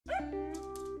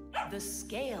The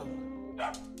scale.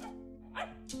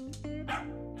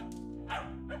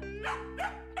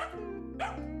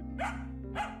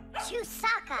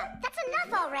 Chusaka, that's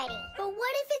enough already. But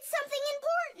what if it's something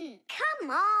important? Come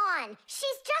on,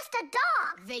 she's just a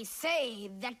dog. They say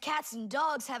that cats and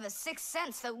dogs have a sixth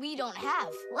sense that we don't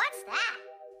have. What's that?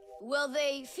 Well,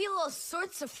 they feel all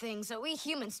sorts of things that we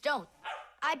humans don't.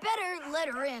 I better let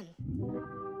her in.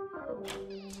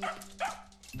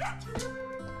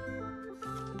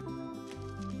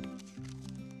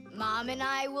 Mom and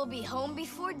I will be home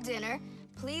before dinner.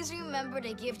 Please remember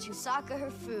to give Chusaka her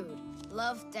food.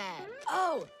 Love, Dad.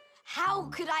 Oh, how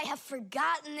could I have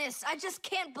forgotten this? I just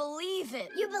can't believe it.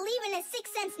 You believe in a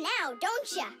sixth sense now,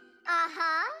 don't ya?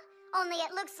 Uh-huh. Only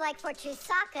it looks like for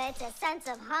Chusaka, it's a sense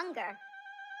of hunger.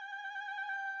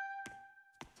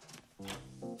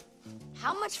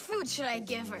 How much food should I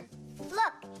give her?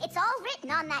 Look, it's all written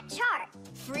on that chart.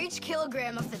 For each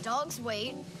kilogram of the dog's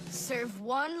weight, serve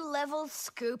 1 level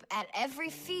scoop at every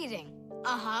feeding.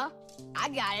 Uh-huh, I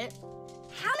got it.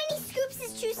 How many scoops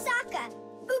is Chusaka?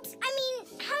 Oops, I mean,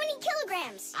 how many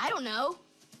kilograms? I don't know.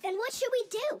 Then what should we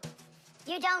do?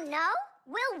 You don't know?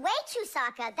 We'll weigh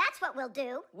Chusaka, that's what we'll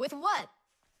do. With what?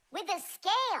 With a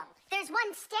scale. There's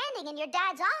one standing in your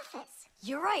dad's office.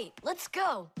 You're right, let's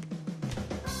go.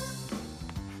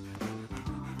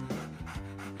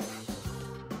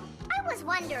 I was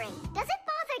wondering, does it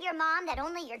bother your mom that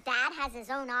only your dad has his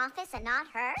own office and not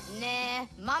her? Nah,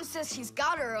 Mom says she's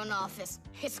got her own office.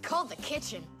 It's called the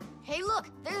kitchen. Hey, look,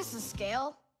 there's the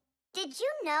scale. Did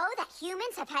you know that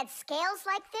humans have had scales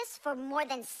like this for more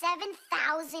than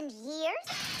 7,000 years?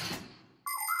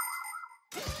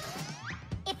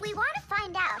 If we want to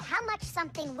find out how much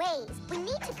something weighs, we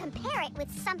need to compare it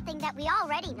with something that we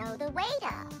already know the weight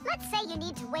of. Let's say you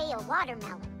need to weigh a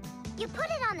watermelon. You put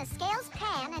it on the scales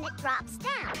pan and it drops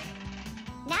down.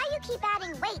 Now you keep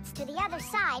adding weights to the other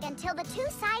side until the two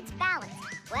sides balance.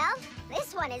 Well,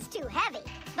 this one is too heavy,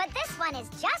 but this one is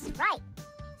just right.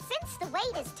 Since the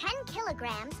weight is 10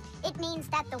 kilograms, it means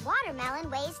that the watermelon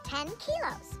weighs 10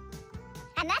 kilos.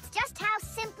 And that's just how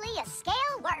simply a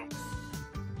scale works.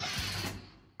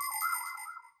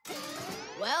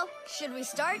 Well, should we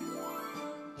start?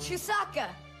 Chusaka!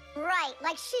 Right,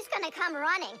 like she's gonna come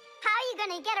running. How are you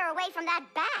gonna get her away from that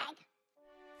bag?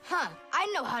 Huh, I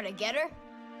know how to get her.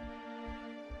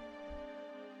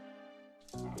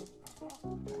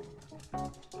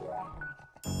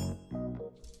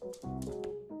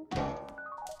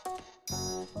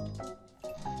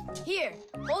 Here,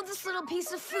 hold this little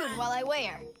piece of food while I weigh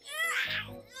her.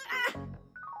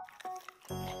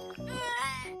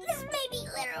 This may be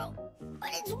literal, but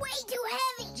it's way too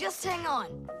heavy. Just hang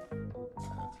on.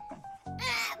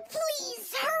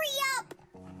 Please, hurry up!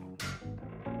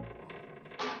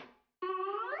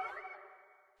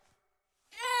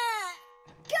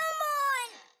 Come on!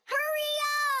 Hurry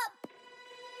up!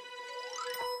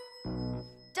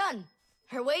 Done.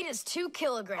 Her weight is 2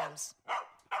 kilograms.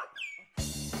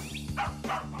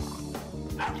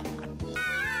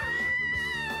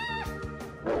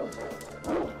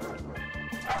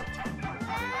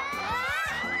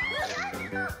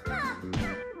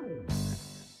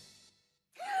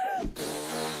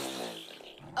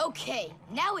 Okay,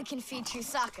 now we can feed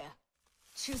Chusaka.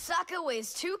 Chusaka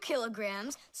weighs 2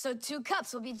 kilograms, so 2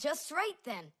 cups will be just right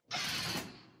then.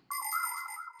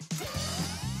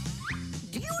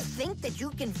 Do you think that you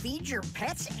can feed your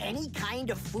pets any kind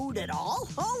of food at all?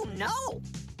 Oh, no!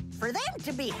 For them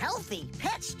to be healthy,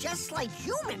 pets just like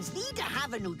humans need to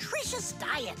have a nutritious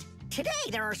diet. Today,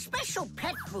 there are special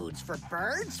pet foods for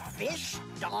birds, fish,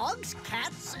 dogs,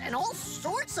 cats, and all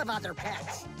sorts of other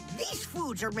pets. These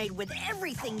foods are made with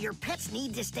everything your pets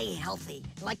need to stay healthy,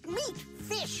 like meat,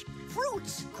 fish,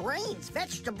 fruits, grains,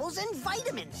 vegetables, and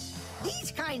vitamins.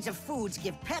 These kinds of foods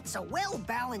give pets a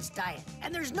well-balanced diet,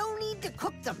 and there's no need to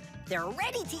cook them. They're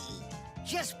ready to eat.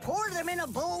 Just pour them in a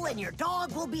bowl and your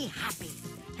dog will be happy.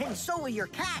 And so will your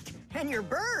cat, and your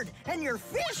bird, and your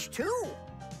fish, too.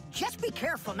 Just be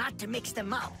careful not to mix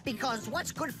them up, because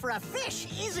what's good for a fish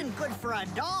isn't good for a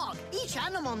dog. Each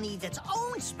animal needs its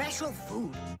own special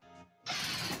food.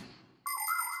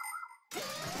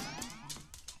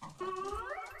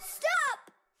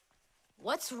 Stop!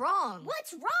 What's wrong?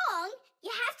 What's wrong?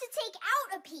 You have to take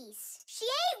out a piece. She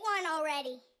ate one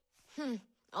already.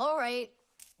 All right.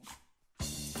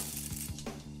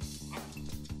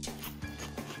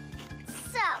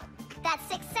 So, that's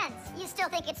 6 cents. You still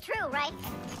think it's true, right?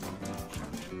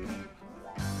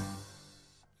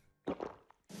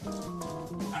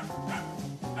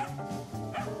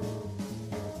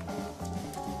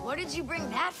 What did you bring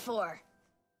that for?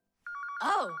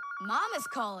 Oh, Mom is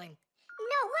calling.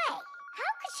 No way.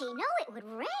 How could she know it would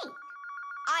rain?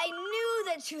 I knew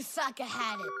that Chusaka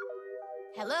had it.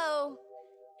 Hello?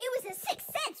 It was a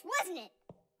sixth sense, wasn't it?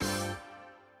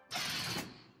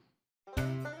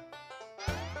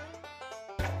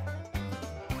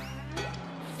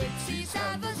 Pixies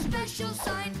have a special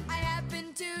sign I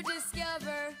happen to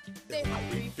discover. They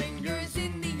hold 3 fingers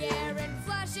in the air and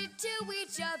flash it to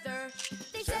each other.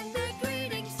 They send their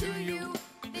greetings to you,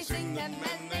 they sing them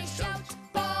and they shout.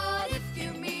 But if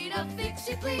you meet a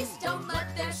pixie, please don't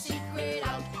let their secret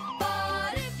out.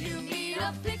 But if you meet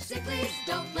a pixie, please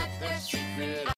don't let their secret out.